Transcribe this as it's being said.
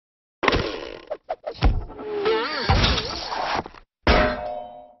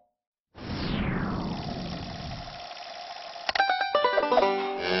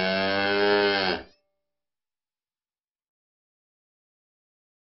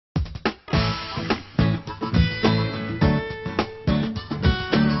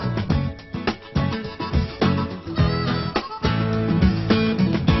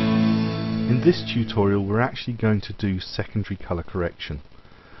this tutorial we're actually going to do secondary colour correction.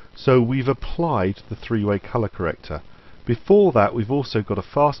 So we've applied the three-way colour corrector. Before that we've also got a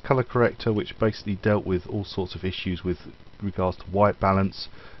fast colour corrector which basically dealt with all sorts of issues with regards to white balance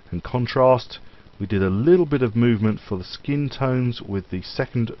and contrast. We did a little bit of movement for the skin tones with the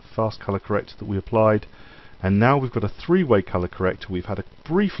second fast colour corrector that we applied, and now we've got a three-way colour corrector. We've had a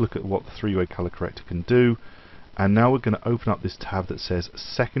brief look at what the three-way colour corrector can do, and now we're going to open up this tab that says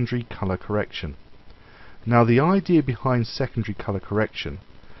secondary colour correction. Now the idea behind secondary colour correction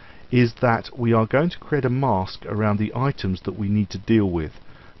is that we are going to create a mask around the items that we need to deal with.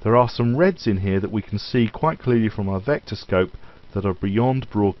 There are some reds in here that we can see quite clearly from our vector scope that are beyond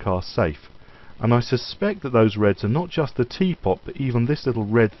broadcast safe, and I suspect that those reds are not just the teapot but even this little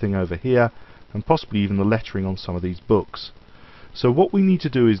red thing over here, and possibly even the lettering on some of these books. So what we need to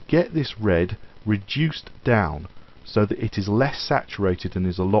do is get this red reduced down so that it is less saturated and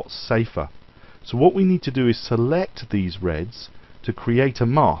is a lot safer. So what we need to do is select these reds to create a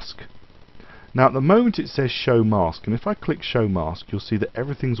mask. Now at the moment it says show mask, and if I click show mask you'll see that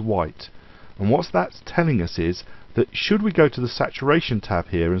everything's white, and what that's telling us is that should we go to the saturation tab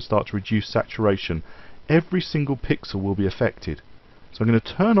here and start to reduce saturation, every single pixel will be affected. So I'm going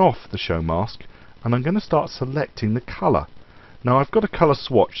to turn off the show mask and I'm going to start selecting the colour. Now I've got a colour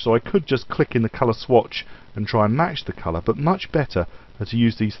swatch, so I could just click in the colour swatch and try and match the colour, but much better are to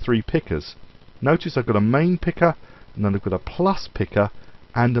use these three pickers. Notice I've got a main picker, and then I've got a plus picker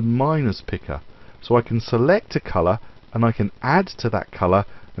and a minus picker. So I can select a colour and I can add to that colour,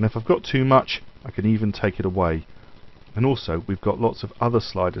 and if I've got too much I can even take it away. And also we've got lots of other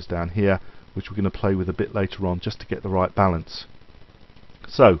sliders down here which we're going to play with a bit later on just to get the right balance.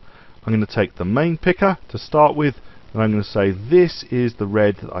 So I'm going to take the main picker to start with, and I'm going to say this is the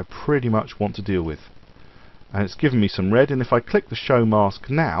red that I pretty much want to deal with, and it's given me some red, and if I click the show mask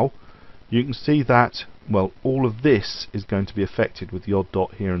now you can see that, well, all of this is going to be affected with the odd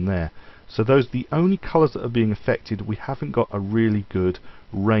dot here and there. So those are the only colours that are being affected. We haven't got a really good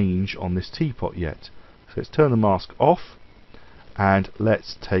range on this teapot yet. So let's turn the mask off and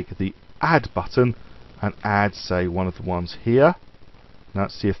let's take the add button and add, say, one of the ones here. Now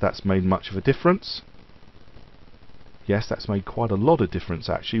let's see if that's made much of a difference. Yes, that's made quite a lot of difference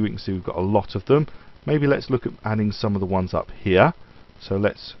actually. We can see we've got a lot of them. Maybe let's look at adding some of the ones up here. So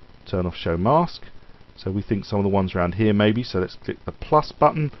let's turn off show mask. So we think some of the ones around here maybe, so let's click the plus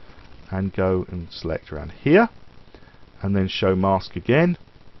button and go and select around here, and then show mask again.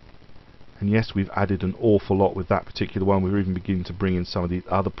 And yes, we've added an awful lot with that particular one. We're even beginning to bring in some of the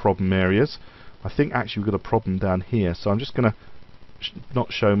other problem areas. I think actually we've got a problem down here, so I'm just going to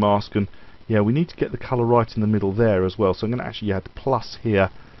not show mask, and yeah, we need to get the colour right in the middle there as well. So I'm going to actually add plus here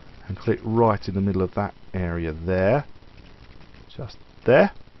and click right in the middle of that area there, just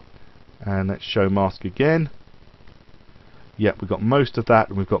there. And let's show mask again. Yep, we've got most of that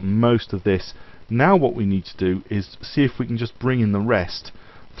and we've got most of this. Now what we need to do is see if we can just bring in the rest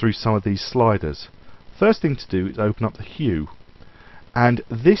through some of these sliders. First thing to do is open up the hue, and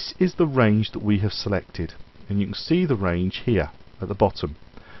this is the range that we have selected, and you can see the range here at the bottom,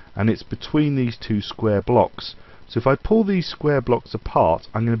 and it's between these two square blocks. So if I pull these square blocks apart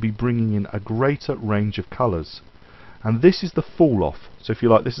I'm going to be bringing in a greater range of colours, and this is the fall off. So if you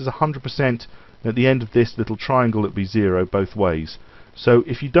like, this is 100%. At the end of this little triangle it'll be 0 both ways. So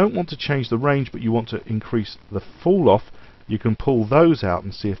if you don't want to change the range but you want to increase the fall off, you can pull those out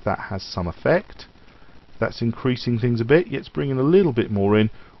and see if that has some effect. That's increasing things a bit. It's bringing a little bit more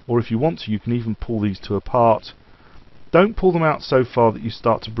in, or if you want to you can even pull these two apart. Don't pull them out so far that you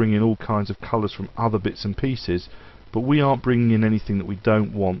start to bring in all kinds of colours from other bits and pieces, but we aren't bringing in anything that we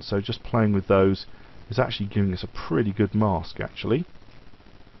don't want, so just playing with those is actually giving us a pretty good mask actually.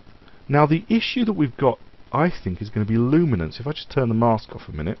 Now the issue that we've got, I think, is going to be luminance. If I just turn the mask off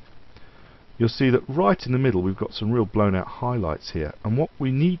a minute, you'll see that right in the middle we've got some real blown out highlights here, and what we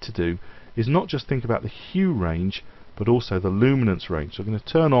need to do is not just think about the hue range but also the luminance range. So I'm going to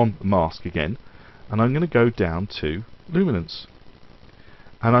turn on the mask again and I'm going to go down to luminance,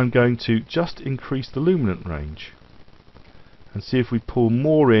 and I'm going to just increase the luminant range and see if we pull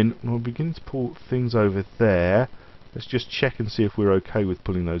more in, and we'll begin to pull things over there. Let's just check and see if we're okay with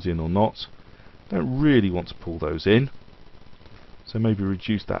pulling those in or not. Don't really want to pull those in, so maybe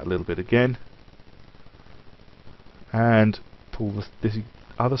reduce that a little bit again and pull this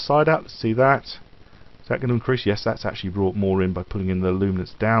other side out. Let's see that. Is that going to increase? Yes, that's actually brought more in by pulling in the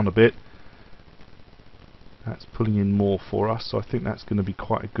luminance down a bit. That's pulling in more for us, so I think that's going to be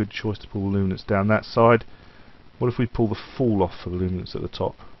quite a good choice to pull the luminance down that side. What if we pull the fall off for the luminance at the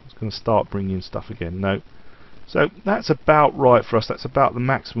top? It's going to start bringing in stuff again. No. So that's about right for us. That's about the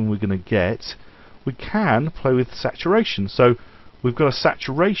maximum we're going to get. We can play with saturation. So we've got a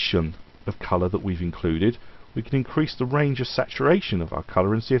saturation of colour that we've included. We can increase the range of saturation of our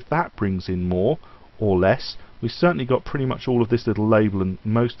colour and see if that brings in more or less. We've certainly got pretty much all of this little label and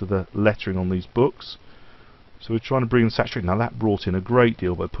most of the lettering on these books. So we're trying to bring the saturation. Now that brought in a great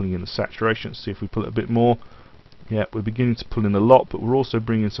deal by putting in the saturation. Let's see if we pull it a bit more. Yeah, we're beginning to pull in a lot, but we're also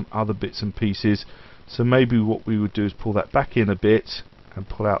bringing some other bits and pieces. So maybe what we would do is pull that back in a bit and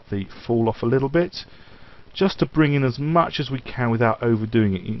pull out the fall off a little bit, just to bring in as much as we can without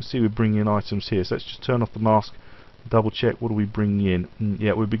overdoing it. You can see we're bringing in items here. So let's just turn off the mask, double check. What are we bringing in?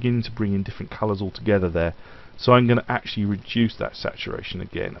 Yeah, we're beginning to bring in different colours altogether there. So I'm going to actually reduce that saturation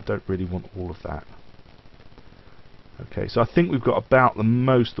again. I don't really want all of that. Okay, so I think we've got about the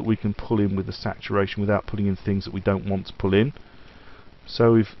most that we can pull in with the saturation without putting in things that we don't want to pull in.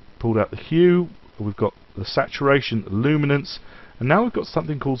 So we've pulled out the hue, we've got the saturation, the luminance, and now we've got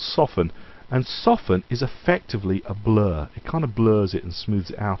something called soften. And soften is effectively a blur. It kind of blurs it and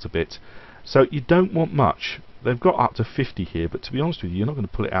smooths it out a bit. So you don't want much. They've got up to 50 here, but to be honest with you, you're not going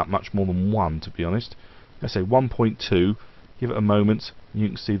to pull it out much more than 1, to be honest. Let's say 1.2, give it a moment, and you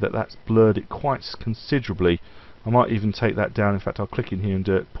can see that that's blurred it quite considerably. I might even take that down. In fact, I'll click in here and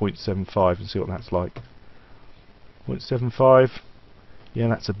do it 0.75 and see what that's like. 0.75. Yeah,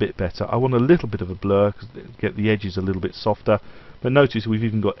 that's a bit better. I want a little bit of a blur because get the edges a little bit softer. But notice we've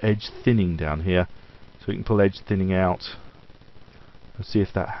even got edge thinning down here, so we can pull edge thinning out and see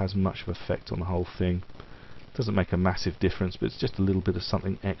if that has much of effect on the whole thing. It doesn't make a massive difference, but it's just a little bit of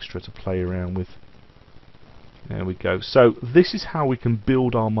something extra to play around with. There we go. So this is how we can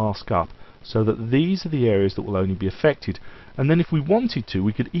build our mask up, so that these are the areas that will only be affected. And then if we wanted to,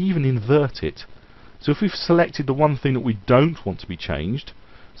 we could even invert it. So if we've selected the one thing that we don't want to be changed,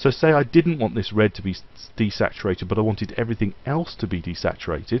 so say I didn't want this red to be desaturated, but I wanted everything else to be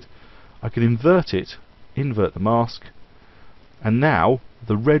desaturated, I could invert it, invert the mask, and now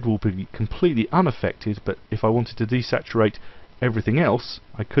the red will be completely unaffected, but if I wanted to desaturate everything else,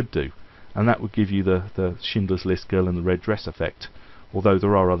 I could do. And that would give you the Schindler's List girl in the red dress effect. Although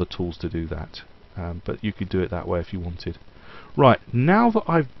there are other tools to do that, but you could do it that way if you wanted. Right, now that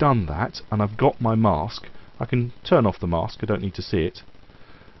I've done that and I've got my mask, I can turn off the mask, I don't need to see it,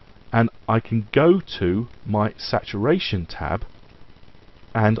 and I can go to my saturation tab,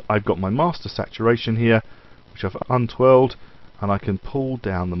 and I've got my master saturation here, which I've untwirled, and I can pull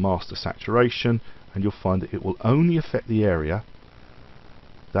down the master saturation, and you'll find that it will only affect the area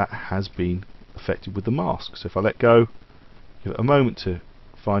that has been affected with the mask. So if I let go, give it a moment to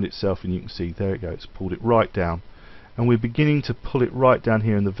find itself, and you can see there it goes, it's pulled it right down. And we're beginning to pull it right down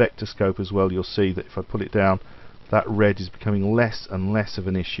here in the vector scope as well. You'll see that if I pull it down, that red is becoming less and less of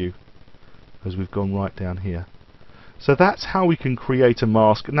an issue as we've gone right down here. So that's how we can create a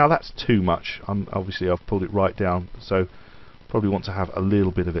mask. Now that's too much. Obviously I've pulled it right down, so probably want to have a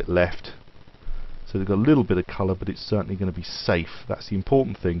little bit of it left. So they've got a little bit of colour, but it's certainly going to be safe. That's the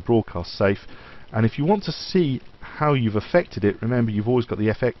important thing, broadcast safe. And if you want to see how you've affected it, remember you've always got the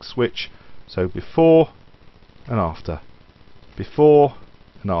FX switch. So before and after, before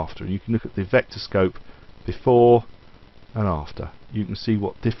and after. And you can look at the vector scope before and after. You can see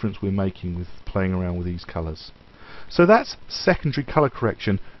what difference we're making with playing around with these colours. So that's secondary colour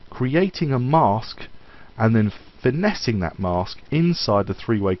correction, creating a mask and then finessing that mask inside the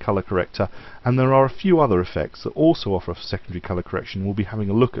three-way colour corrector. And there are a few other effects that also offer secondary colour correction. We'll be having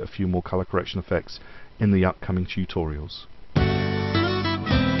a look at a few more colour correction effects in the upcoming tutorials.